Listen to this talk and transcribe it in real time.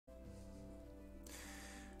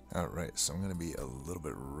Alright, so I'm going to be a little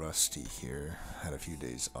bit rusty here. Had a few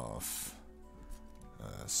days off.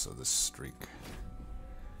 So this streak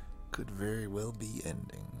could very well be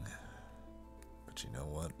ending. But you know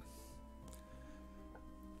what?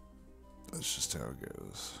 That's just how it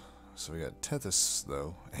goes. So we got Tethys,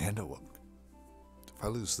 though, and a Woke. If I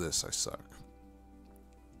lose this, I suck.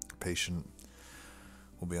 Patient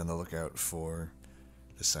will be on the lookout for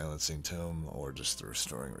the Silencing Tome or just the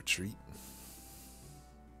Restoring Retreat.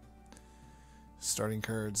 Starting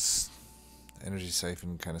cards, Energy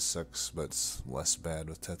Siphon kind of sucks, but it's less bad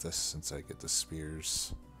with Tethys since I get the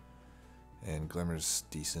Spears. And Glimmer's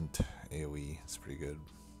decent, AoE, it's pretty good.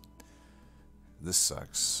 This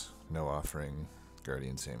sucks, no offering,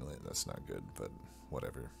 Guardian's Amulet, that's not good, but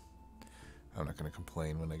whatever. I'm not going to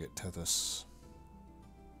complain when I get Tethys.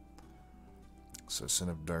 So Sin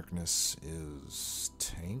of Darkness is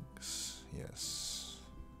tanks, yes.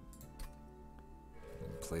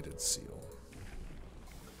 And Plated Seal,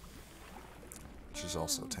 which is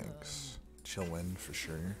also tanks. Chill Wind for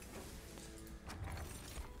sure.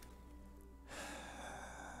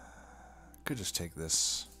 Could just take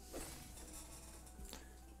this.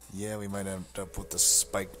 Yeah, we might end up with the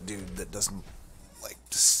Spike dude that doesn't like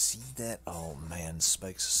to see that. Oh man,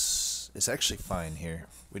 Spikes is actually fine here.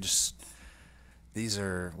 We just, these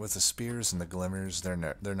are with the Spears and the Glimmers. They're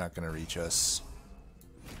not going to reach us.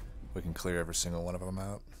 We can clear every single one of them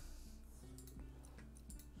out.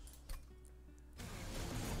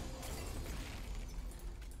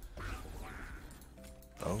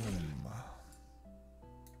 Boom.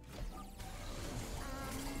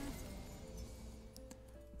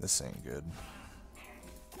 This ain't good.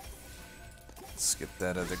 Skip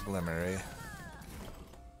that other Glimmer, eh?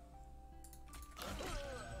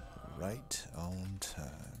 Right on time.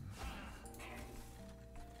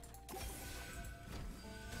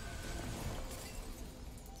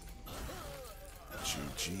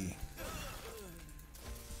 GG.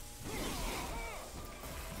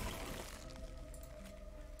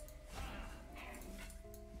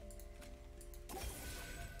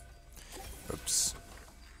 Oops.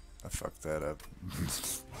 I fucked that up.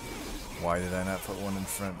 Why did I not put one in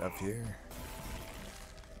front up here?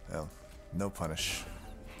 Well, no punish.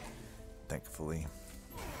 Thankfully.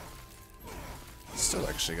 Still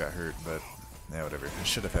actually got hurt, but yeah, whatever. I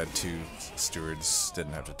should have had two stewards.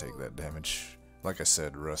 Didn't have to take that damage. Like I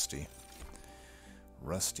said, rusty.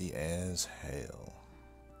 Rusty as hell.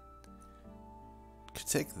 Could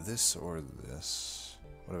take this or this.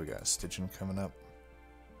 What do we got? Stitching coming up.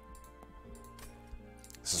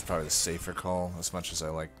 This is probably the safer call, as much as I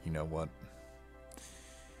like, you know what.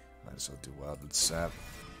 Might as well do Wildwood Sap.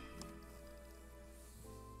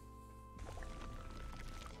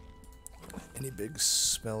 Any big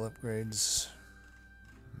spell upgrades?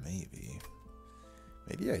 Maybe.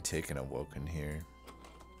 Maybe I take an Awoken here.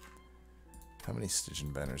 How many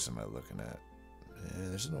Stygian Banners am I looking at? Yeah,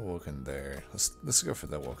 there's an Awoken there. Let's go for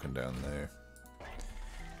the Awoken down there.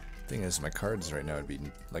 Thing is, my cards right now would be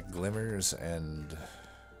like Glimmers and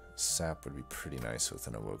Sap would be pretty nice with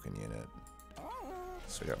an Awoken unit.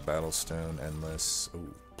 So we got Battlestone, Endless.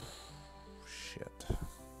 Ooh, shit.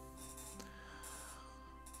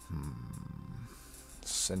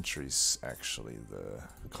 Sentry's actually the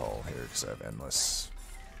call here because I have Endless.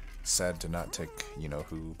 Sad to not take you know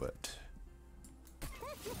who, but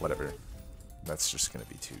whatever. That's just gonna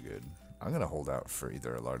be too good. I'm gonna hold out for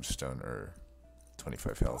either a large stone or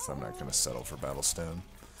 25 health. I'm not gonna settle for Battlestone.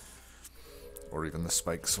 Or even the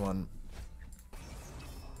Spikes one.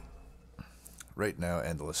 Right now,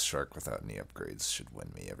 Endless Shark without any upgrades should win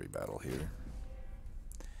me every battle here.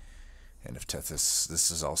 And if Tethys, this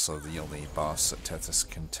is also the only boss that Tethys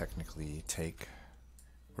can technically take.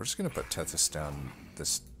 We're just going to put Tethys down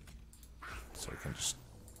this, so we can just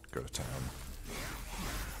go to town.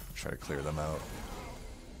 Try to clear them out.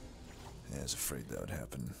 Yeah, I was afraid that would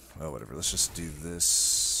happen. Well, whatever, let's just do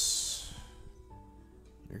this.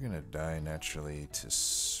 You're gonna die naturally to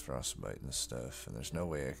Frostbite and stuff, and there's no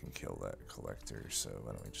way I can kill that collector, so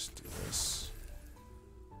why don't we just do this?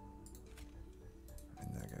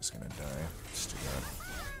 And that guy's gonna die. Let's do that.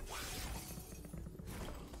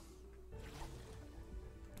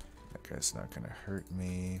 That guy's not gonna hurt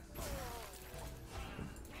me.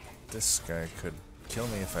 This guy could kill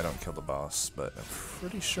me if I don't kill the boss, but I'm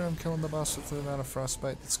pretty sure I'm killing the boss with the amount of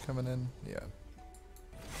Frostbite that's coming in. Yeah.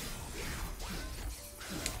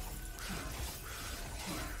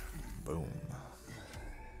 Boom.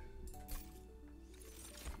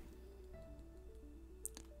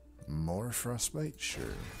 More Frostbite? Sure.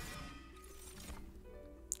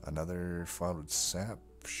 Another Wildwood Sap?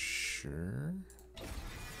 Sure.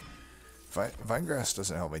 Vinegrass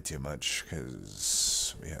doesn't help me too much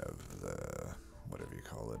because we have the whatever you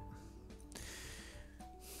call it.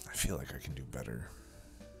 I feel like I can do better.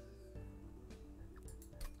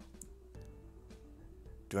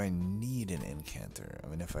 Do I need an incanter? I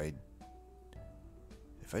mean, if I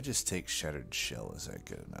just take Shattered Shell, is that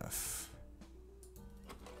good enough?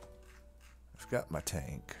 I've got my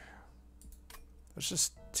tank. Let's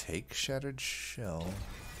just take Shattered Shell,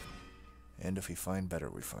 and if we find better,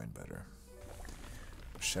 we find better.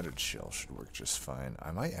 Shattered Shell should work just fine.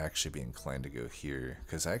 I might actually be inclined to go here,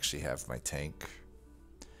 because I actually have my tank.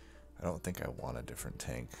 I don't think I want a different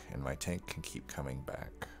tank, and my tank can keep coming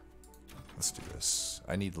back. Let's do this.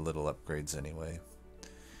 I need little upgrades anyway.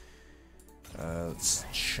 Let's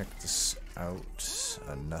check this out.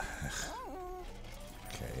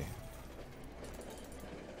 Okay.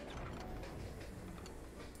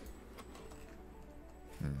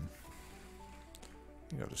 I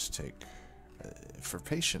think I'll just take... for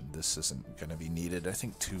patient, this isn't going to be needed. I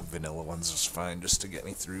think 2 vanilla ones is fine just to get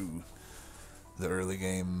me through the early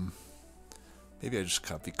game. Maybe I just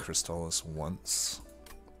copy Crystallis once.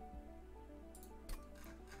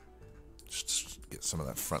 Just get some of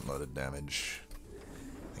that front-loaded damage.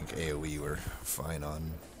 I think AoE we're fine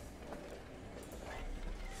on.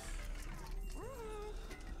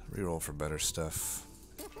 Reroll for better stuff.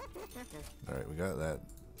 Alright, we got that.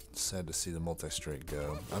 Sad to see the multi-strike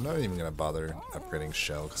go. I'm not even going to bother upgrading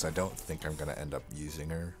Shell because I don't think I'm going to end up using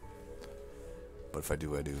her. But if I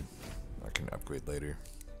do, I do. I can upgrade later.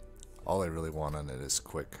 All I really want on it is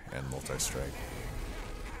quick and multi-strike.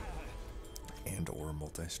 And or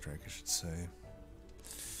multi-strike, I should say.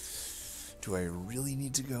 Do I really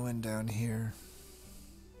need to go in down here?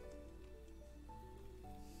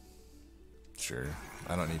 Sure.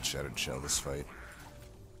 I don't need Shattered Shell this fight.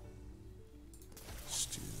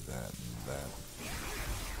 Just do that and that.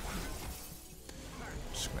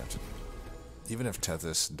 Just gonna have to... Even if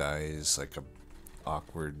Tethys dies like a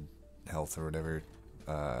awkward health or whatever,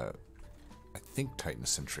 I think Titan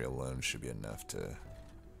Sentry alone should be enough to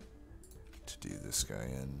do this guy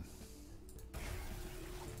in.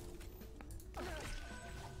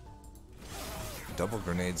 Double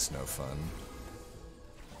grenade's no fun,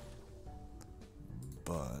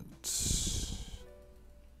 but this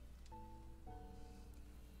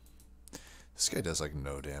guy does like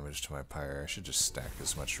no damage to my pyre. I should just stack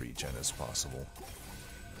as much regen as possible.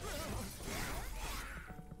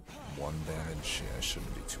 1 damage, yeah, I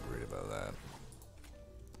shouldn't be too worried about that.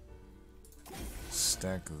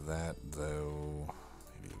 Stack that though.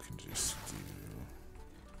 Maybe we can just do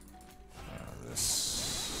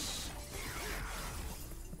this.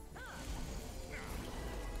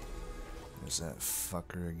 There's that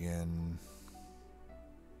fucker again.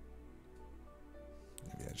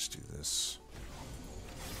 Maybe I just do this.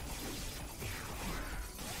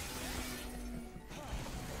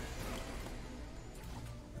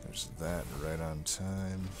 There's that right on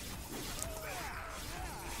time.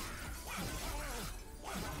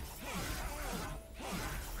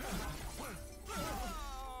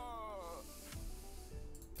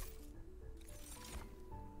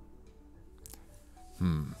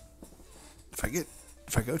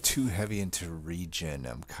 If I go too heavy into regen,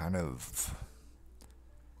 I'm kind of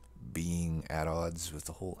being at odds with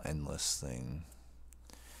the whole endless thing.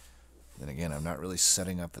 Then again, I'm not really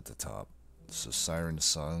setting up at the top. So Siren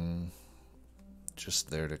Song, just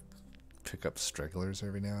there to pick up stragglers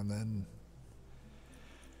every now and then.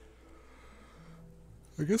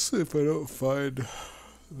 I guess if I don't find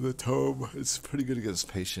the tome, it's pretty good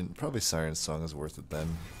against patient. Probably Siren Song is worth it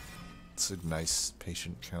then. It's a nice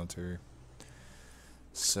patient counter.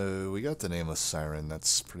 So we got the Nameless Siren.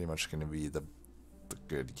 That's pretty much going to be the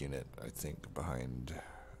good unit, I think, behind...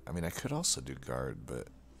 I mean, I could also do Guard, but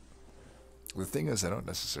the thing is I don't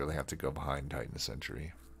necessarily have to go behind Titan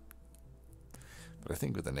Sentry. But I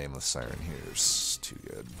think with the Nameless Siren here is too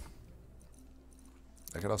good.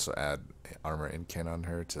 I could also add Armor Incant on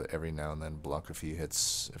her to every now and then block a few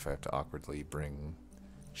hits if I have to awkwardly bring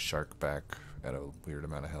Shark back at a weird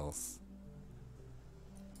amount of health.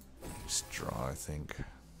 Just draw, I think.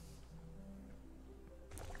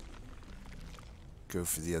 Go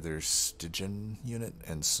for the other Stygian unit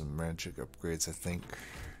and some magic upgrades, I think.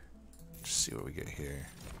 Just see what we get here.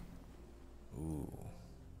 Ooh.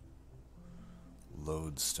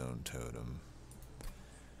 Lodestone Totem.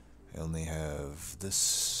 I only have this,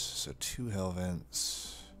 so 2 Hell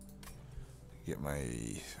Vents. I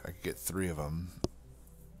could get 3 of them.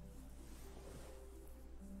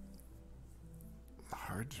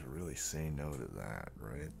 Hard to really say no to that,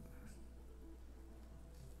 right?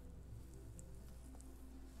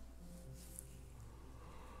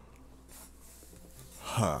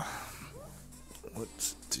 What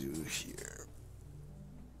to do here?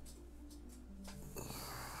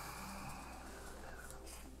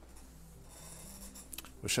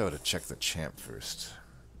 Wish I would have checked the champ first.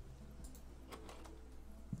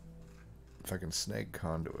 If I can snag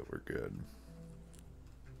conduit, we're good.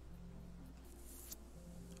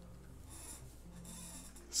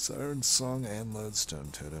 Siren Song and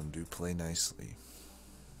Lodestone Totem do play nicely.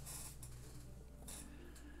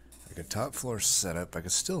 Like a top floor setup, I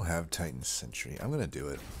could still have Titan Sentry. I'm gonna do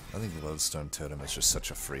it. I think Lodestone Totem is just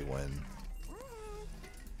such a free win.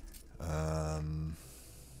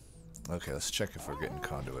 Okay, let's check if we're getting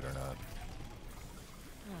conduit or not.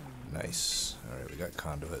 Nice. Alright, we got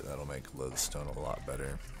conduit. That'll make Lodestone a lot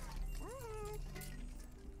better.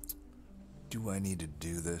 Do I need to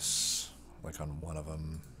do this? Like on one of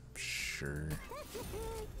them? Sure.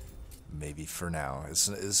 Maybe for now. This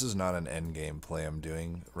is not an end game play I'm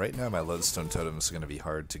doing. Right now my Lodestone Totem is going to be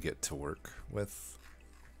hard to get to work with.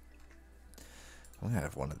 I'm going to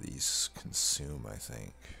have one of these consume, I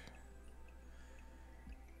think.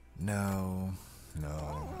 No.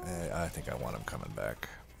 I think I want him coming back.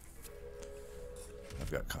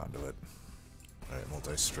 I've got conduit. Alright,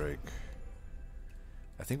 multi-strike.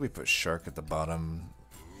 I think we put Shark at the bottom.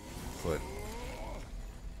 Put...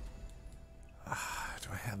 do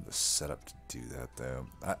I have the setup to do that, though?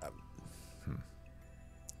 Let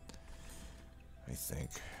me think.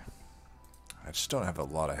 I just don't have a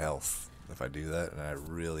lot of health if I do that, and I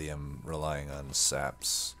really am relying on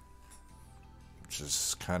saps. Which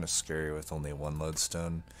is kind of scary with only one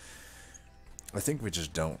lodestone. I think we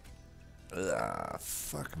just don't...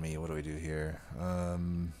 fuck me, what do we do here?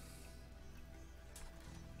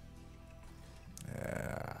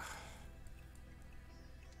 Yeah.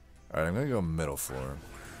 Alright, I'm gonna go middle floor.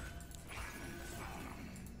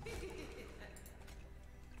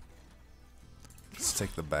 Let's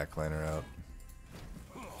take the backliner out.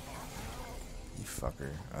 You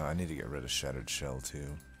fucker. Oh, I need to get rid of Shattered Shell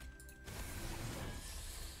too.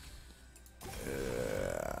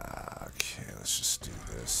 Okay, let's just do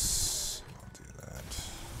this. I'll do that.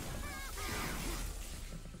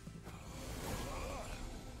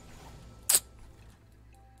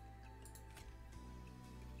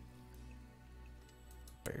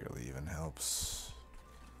 Barely even helps.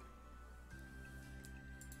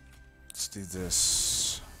 Let's do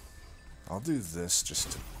this. I'll do this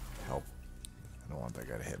just to help. I don't want that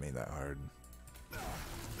guy to hit me that hard.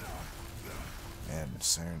 And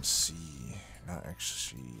Siren C, not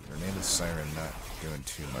actually, or Name Siren not doing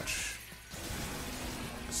too much.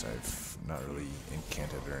 Because I've not really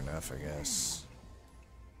incanted her enough, I guess.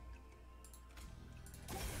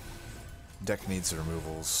 Deck needs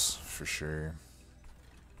removals, for sure.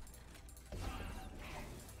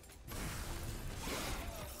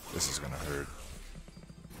 This is gonna hurt.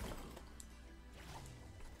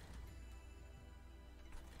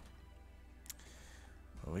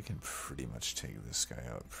 Well, we can pretty much take this guy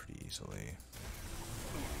out pretty easily.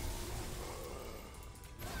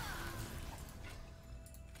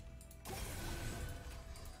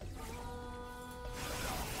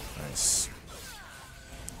 Nice.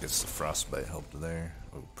 Gets the frostbite help there.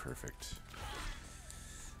 Oh, perfect.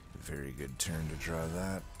 Very good turn to draw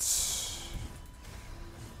that.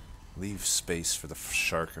 Leave space for the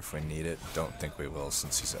shark if we need it. Don't think we will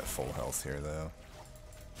since he's at full health here, though.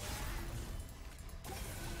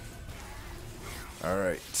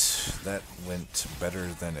 Alright, that went better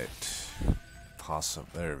than it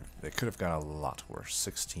possibly. It could have gone a lot worse.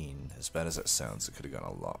 16, as bad as that sounds, it could have gone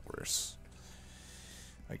a lot worse.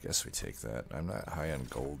 I guess we take that. I'm not high on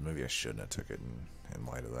gold. Maybe I shouldn't have took it in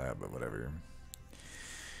light of that, but whatever.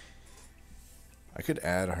 I could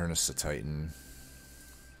add a Harness to Titan.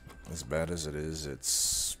 As bad as it is,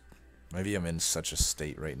 it's... Maybe I'm in such a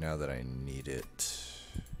state right now that I need it.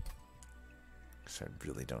 Because I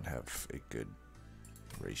really don't have a good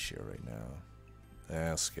ratio right now.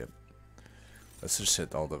 I'll skip. Let's just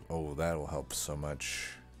hit all the... Oh, that'll help so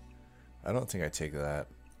much. I don't think I take that.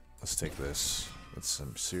 Let's take this. That's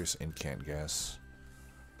some serious incant gas.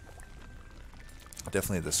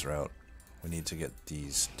 Definitely this route. We need to get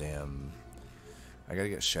these damn... I gotta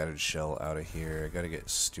get Shattered Shell out of here. I gotta get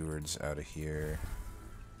Stewards out of here.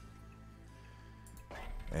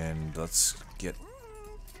 And let's get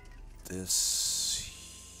this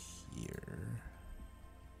here.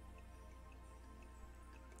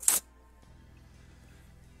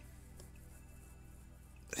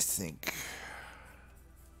 I think...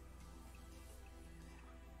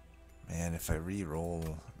 Man, if I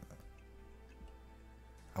re-roll...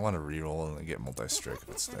 I want to re-roll and get multi-strike if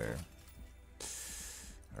it's there.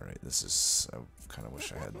 Alright, this is... I kind of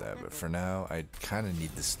wish I had that, but for now, I kind of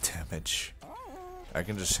need this damage. I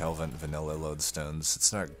can just Hellvent vanilla lodestones.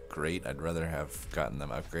 It's not great. I'd rather have gotten them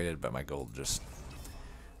upgraded, but my gold just...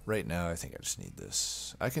 Right now, I think I just need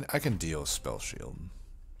this. I can deal Spell Shield.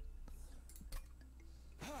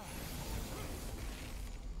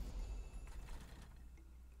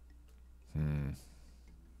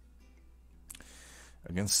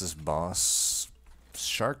 Against this boss,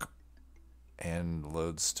 Shark and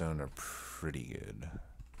Lodestone are pretty good.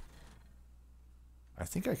 I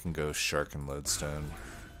think I can go Shark and Lodestone.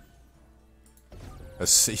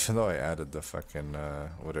 Even though I added the fucking,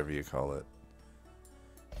 whatever you call it.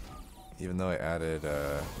 Even though I added,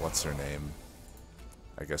 what's her name?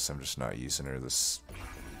 I guess I'm just not using her this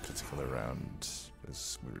particular round,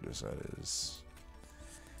 as weird as that is.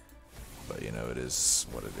 But, you know, it is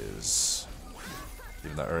what it is.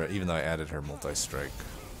 Even though I added her multi-strike.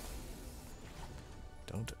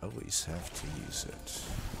 Don't always have to use it.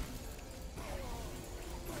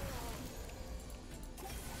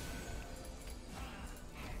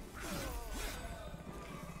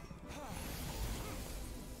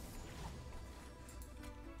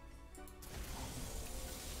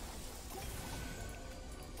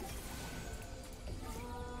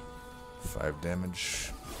 Five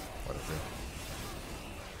damage. Whatever.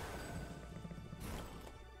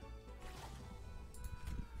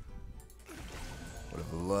 Would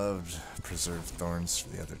have loved Preserve Thorns for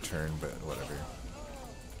the other turn, but whatever.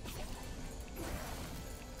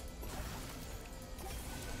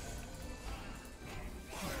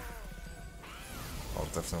 I'll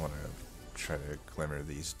definitely want to try to glimmer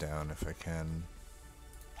these down if I can.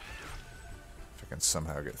 If I can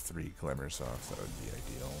somehow get 3 glimmers off, that would be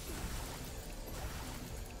ideal.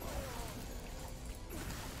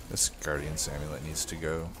 This Guardian's Amulet needs to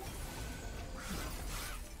go.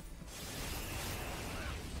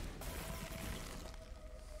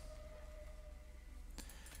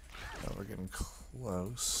 Oh, we're getting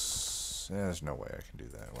close. Yeah, there's no way I can do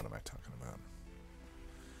that. What am I talking about?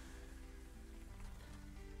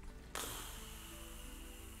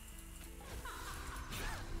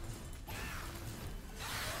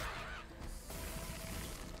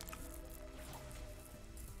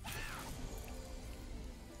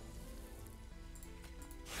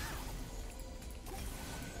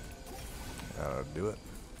 Do it.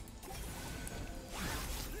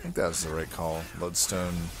 I think that was the right call.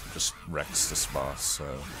 Lodestone just wrecks this boss,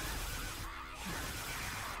 so...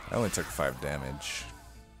 I only took 5 damage.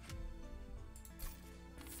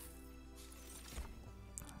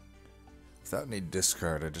 Without any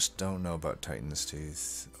discard, I just don't know about Titan's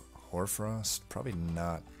Tooth. Hoarfrost? Probably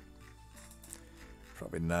not.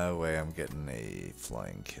 Probably no way I'm getting a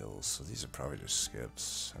flying kill, so these are probably just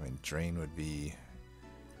skips. I mean, Drain would be...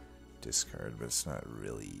 discard, but it's not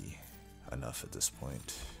really enough at this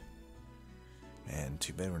point. Man,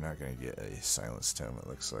 too bad we're not going to get a Silence Tome, it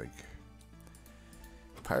looks like.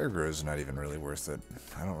 Pyrogro's not even really worth it.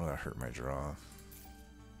 I don't want to hurt my draw.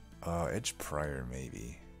 Edge Prior,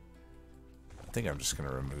 maybe. I think I'm just going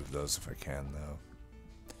to remove those if I can, though.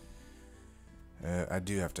 I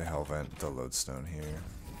do have to Hellvent the Lodestone here.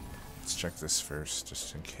 Let's check this first,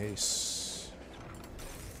 just in case.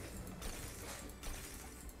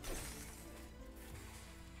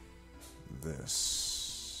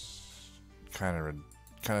 This kind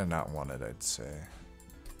of not wanted, I'd say.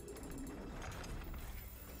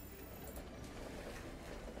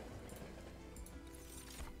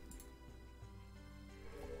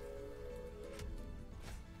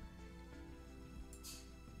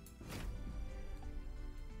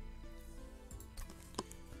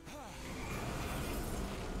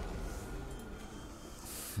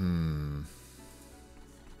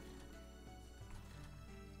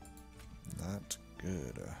 Not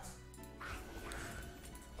good.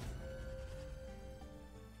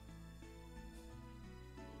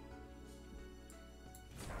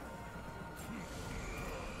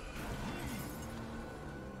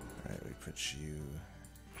 Alright, we put you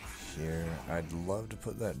here. I'd love to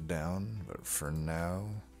put that down, but for now,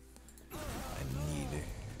 I need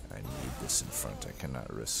this in front. I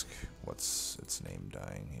cannot risk what's its name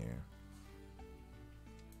dying here.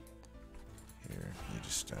 Here, you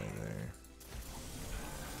just die there.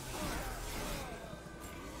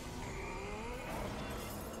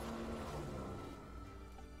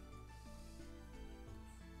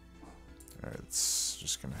 Alright, it's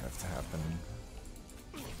just gonna have to happen.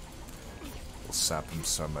 We'll sap him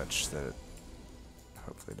so much that it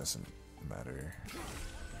hopefully doesn't matter.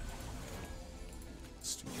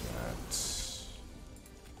 Let's do that.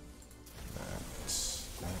 That.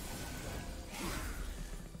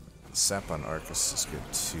 Sap on Arcus is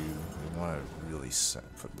good too. We want to really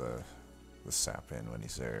put the sap in when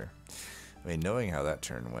he's there. I mean, knowing how that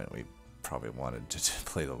turn went, we probably wanted to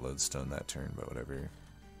play the lodestone that turn, but whatever.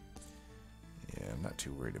 Yeah, I'm not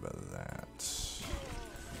too worried about that.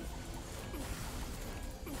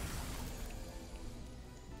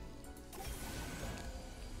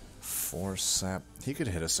 4 sap. He could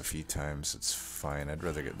hit us a few times, it's fine. I'd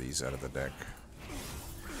rather get these out of the deck.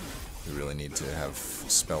 We really need to have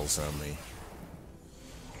spells only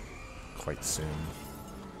quite soon.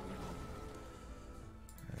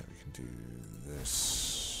 Alright, we can do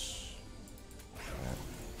this.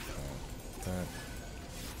 That.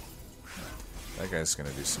 That guy's gonna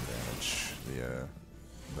do some damage.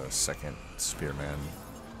 The second spearman.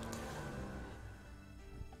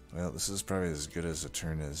 Well, this is probably as good as a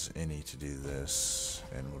turn as any to do this,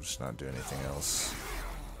 and we'll just not do anything else.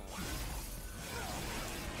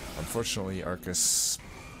 Unfortunately, Arcus,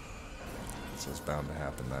 this is bound to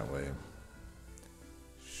happen that way.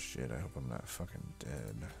 Shit, I hope I'm not fucking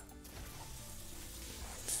dead.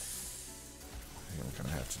 I think I'm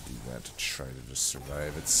gonna have to do that to try to just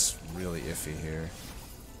survive. It's really iffy here.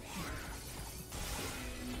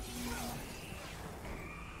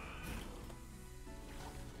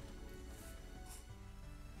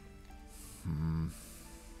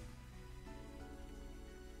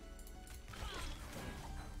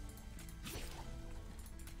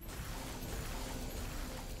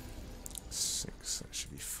 That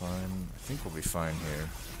should be fine. I think we'll be fine here.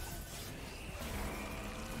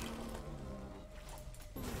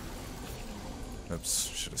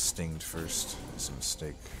 Oops, should have stinged first. It's a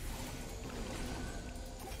mistake.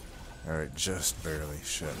 Alright, just barely.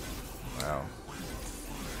 Shit. Wow.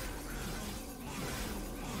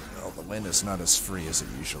 Well, the wind is not as free as it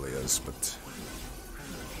usually is, but...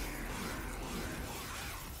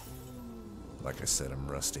 like I said, I'm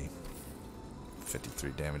rusty.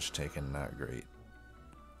 53 damage taken, not great.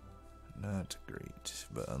 Not great,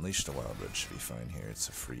 but Unleash the Wild Red should be fine here. It's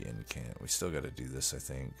a free incant. We still gotta do this, I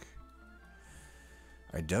think.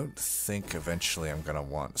 I don't think eventually I'm gonna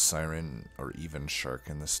want Siren or even Shark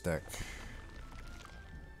in this deck.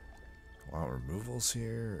 Want removals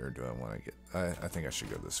here, or do I want to get... I think I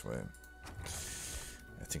should go this way.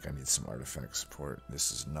 I think I need some artifact support.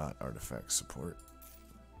 This is not artifact support.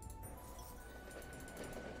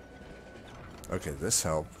 Okay, this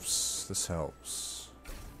helps. This helps.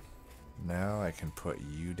 Now I can put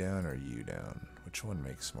you down or you down. Which one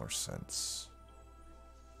makes more sense?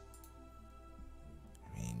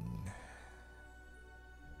 I mean...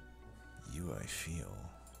 you, I feel.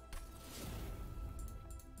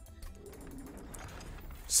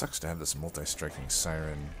 Sucks to have this multi-striking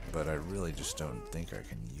Siren, but I really just don't think I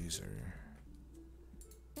can use her.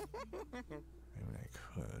 Maybe I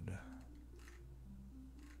could.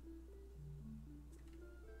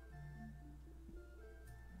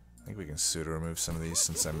 I think we can pseudo remove some of these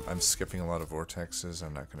since I'm skipping a lot of vortexes.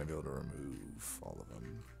 I'm not going to be able to remove all of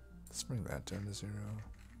them. Let's bring that down to 0.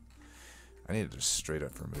 I need to just straight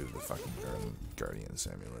up remove the fucking Guardian's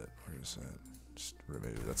Amulet. Where is that? Just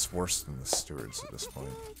remove. That's worse than the Stewards at this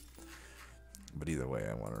point. But either way,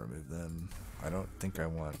 I want to remove them. I don't think I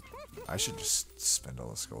want... I should just spend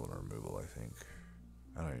all this gold on removal, I think.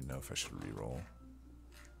 I don't even know if I should reroll.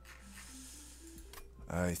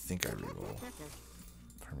 I think I reroll.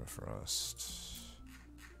 Permafrost.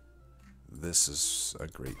 This is a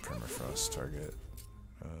great permafrost target.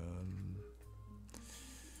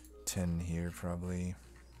 10 here probably.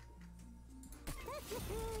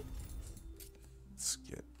 Let's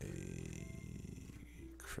get a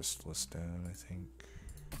Crystallis down, I think.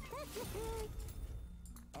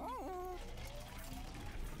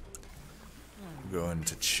 Go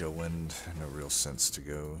into Chillwind. No real sense to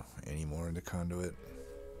go anymore into Conduit.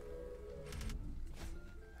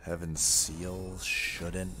 Heaven's Seal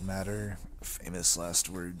shouldn't matter. Famous last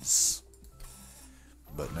words.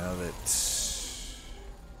 But now that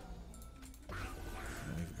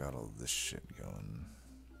we've got all this shit going,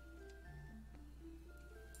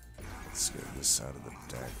 let's get this out of the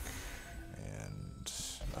deck, and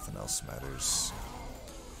nothing else matters.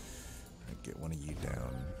 I'd get one of you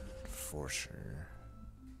down for sure.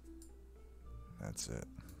 That's it.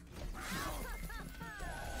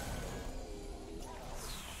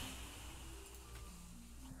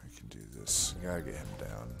 Do this. Gotta get him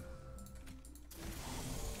down.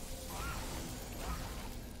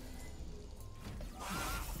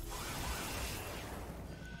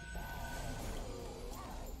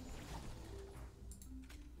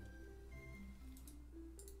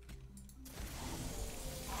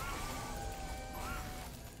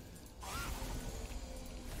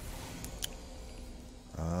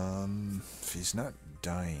 he's not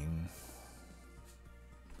dying,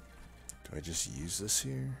 do I just use this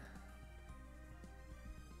here?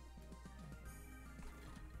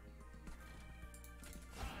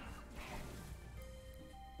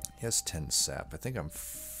 He has 10 sap. I think I'm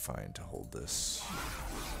fine to hold this.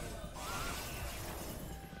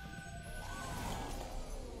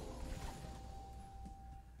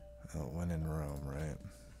 Oh, when in Rome, right?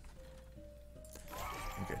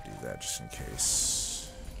 I think I do that just in case.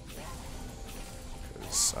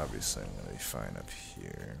 Because obviously I'm going to be fine up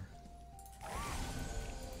here.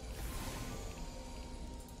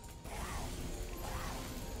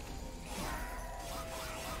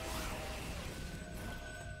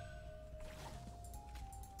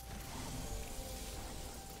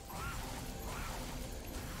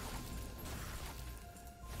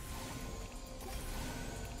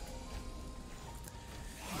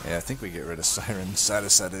 Yeah, I think we get rid of Siren. Sad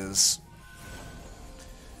as that is.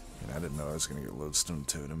 And I didn't know I was going to get Lodestone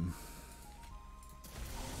Totem.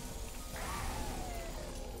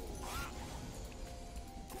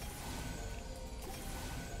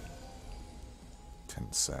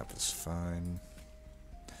 Sap is fine.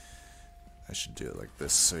 I should do it like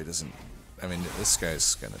this so he doesn't... I mean, this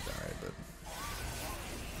guy's gonna die, but...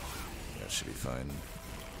 yeah, it should be fine.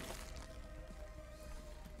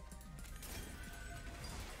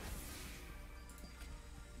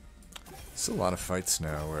 It's a lot of fights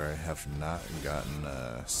now where I have not gotten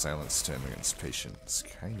Silence to him against Patient. It's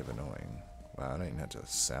kind of annoying. Wow, I don't even have to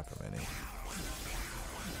sap him any. It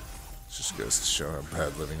just goes to show how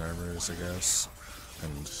bad Living Armor is, I guess.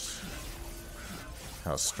 And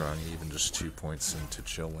how strong even just 2 points into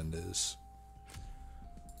Chill Wind is.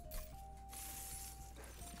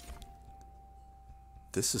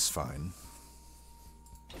 This is fine.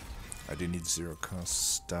 I do need 0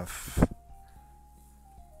 cost stuff.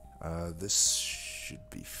 This should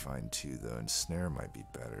be fine too, though, and Snare might be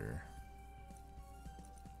better.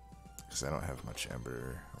 Because I don't have much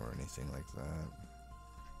Ember or anything like that.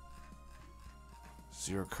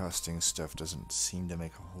 0 costing stuff doesn't seem to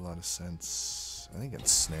make a whole lot of sense. I think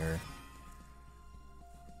it's Snare.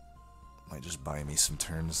 Might just buy me some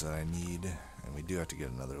turns that I need. And we do have to get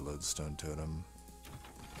another Lodestone Totem.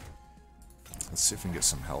 Let's see if we can get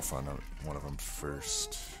some health on one of them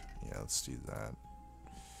first. Yeah, let's do that.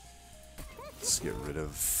 Let's get rid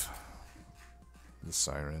of the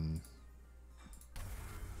Siren.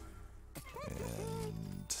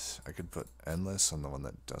 And I could put Endless on the one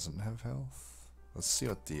that doesn't have health. Let's see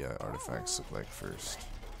what the artifacts look like first.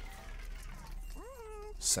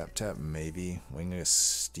 Sap Tap, maybe. Wing of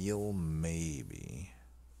Steel, maybe.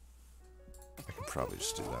 I could probably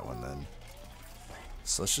just do that one then.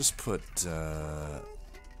 So let's just put... do I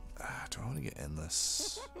want to get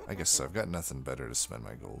Endless? I guess so. I've got nothing better to spend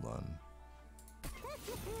my gold on.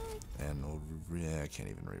 And yeah, I can't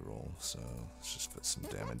even reroll, so let's just put some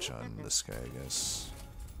damage on this guy, I guess.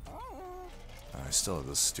 I still have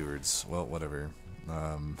those stewards. Well, whatever.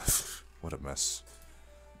 What a mess.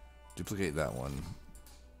 Duplicate that one.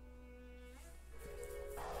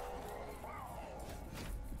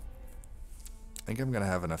 I think I'm gonna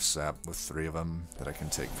have enough sap with 3 of them that I can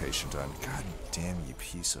take Patient on. God damn, you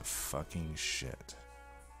piece of fucking shit.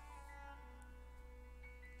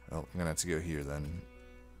 Well, I'm gonna have to go here then.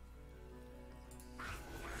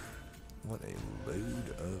 What a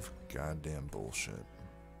load of goddamn bullshit.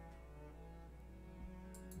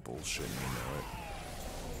 Bullshit, you know it.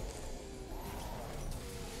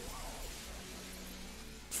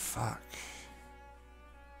 Fuck.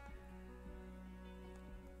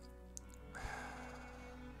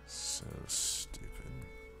 So stupid.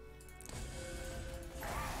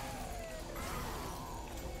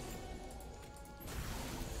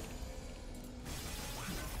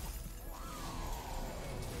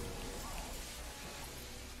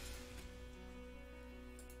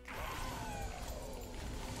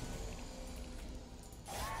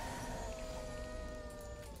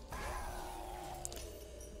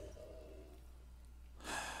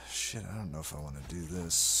 Shit, I don't know if I want to do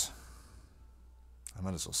this. I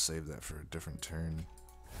might as well save that for a different turn.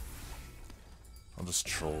 I'll just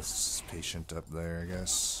troll Patient up there, I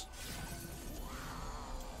guess.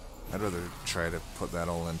 I'd rather try to put that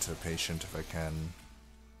all into Patient if I can.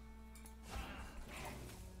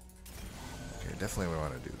 Okay, definitely we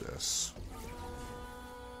want to do this.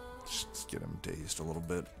 Just get him dazed a little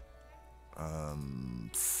bit.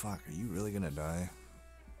 Fuck, are you really gonna die?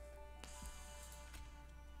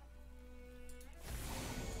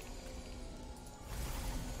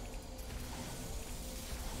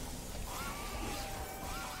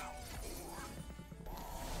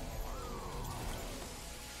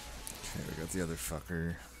 Okay, we got the other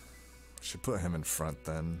fucker. Should put him in front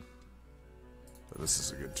then. But this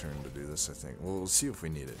is a good turn to do this, I think. Well, we'll see if we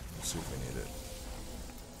need it. We'll see if we need it.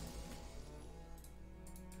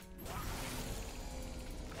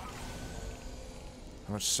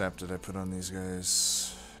 How much sap did I put on these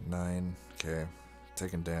guys? 9. Okay.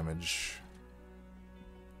 Taking damage.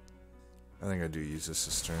 I think I do use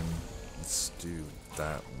this turn. Let's do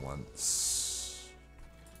that once.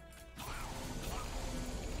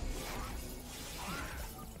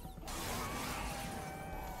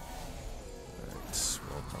 Alright,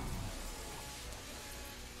 welcome.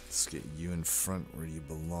 Let's get you in front where you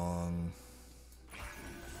belong.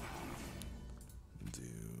 Do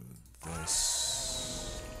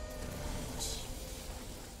this.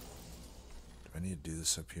 Do I need to do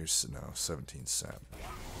this up here? No, 17 sap.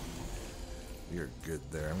 You're good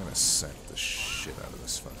there. I'm gonna sack the shit out of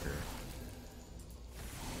this fucker.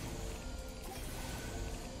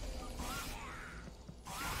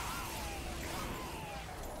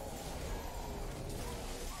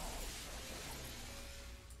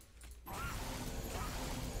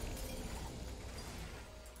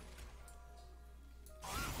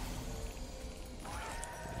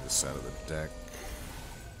 Get this out of the deck.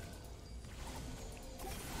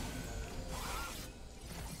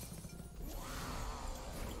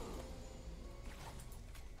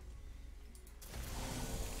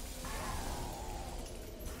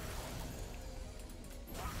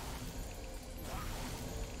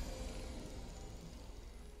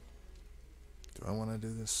 Do I want to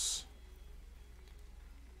do this?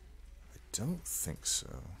 I don't think so.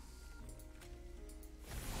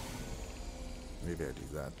 Maybe I do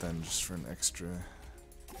that then, just for an extra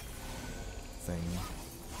thing.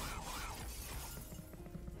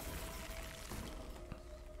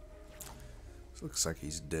 This looks like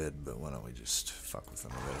he's dead, but why don't we just fuck with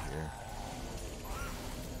him right here?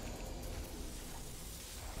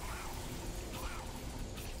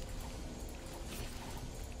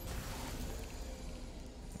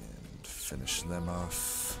 Finish them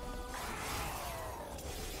off.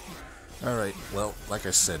 Alright, well, like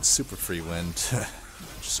I said, super free win.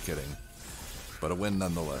 Just kidding. But a win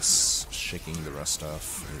nonetheless. Shaking the rust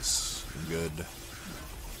off is good.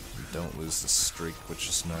 You don't lose the streak, which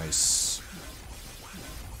is nice.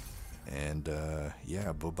 And,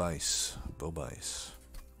 yeah, Bobice. Bobice.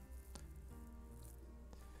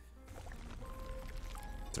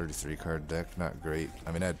 33 card deck, not great.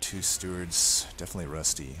 I mean, I had 2 stewards, definitely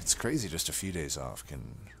rusty. It's crazy, just a few days off can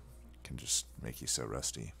just make you so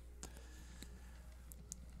rusty.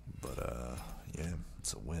 But yeah,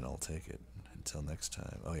 it's a win, I'll take it. Until next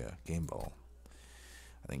time. Oh yeah, Game Ball.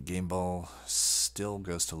 I think Game Ball still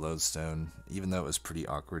goes to Lodestone, even though it was pretty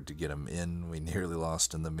awkward to get him in. We nearly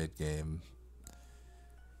lost in the mid-game.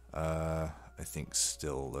 I think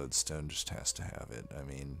still Lodestone just has to have it. I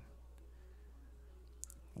mean,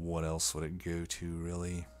 what else would it go to,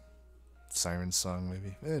 really? Siren Song,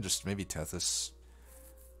 maybe? Just maybe Tethys.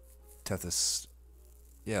 Tethys.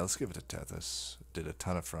 Yeah, let's give it to Tethys. Did a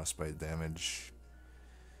ton of frostbite damage.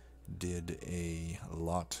 Did a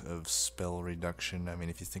lot of spell reduction. I mean,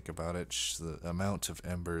 if you think about it, the amount of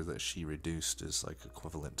Ember that she reduced is like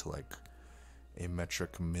equivalent to like a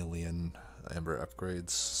metric million Ember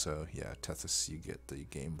upgrades. So yeah, Tethys, you get the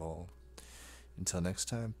Game Ball. Until next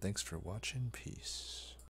time, thanks for watching. Peace.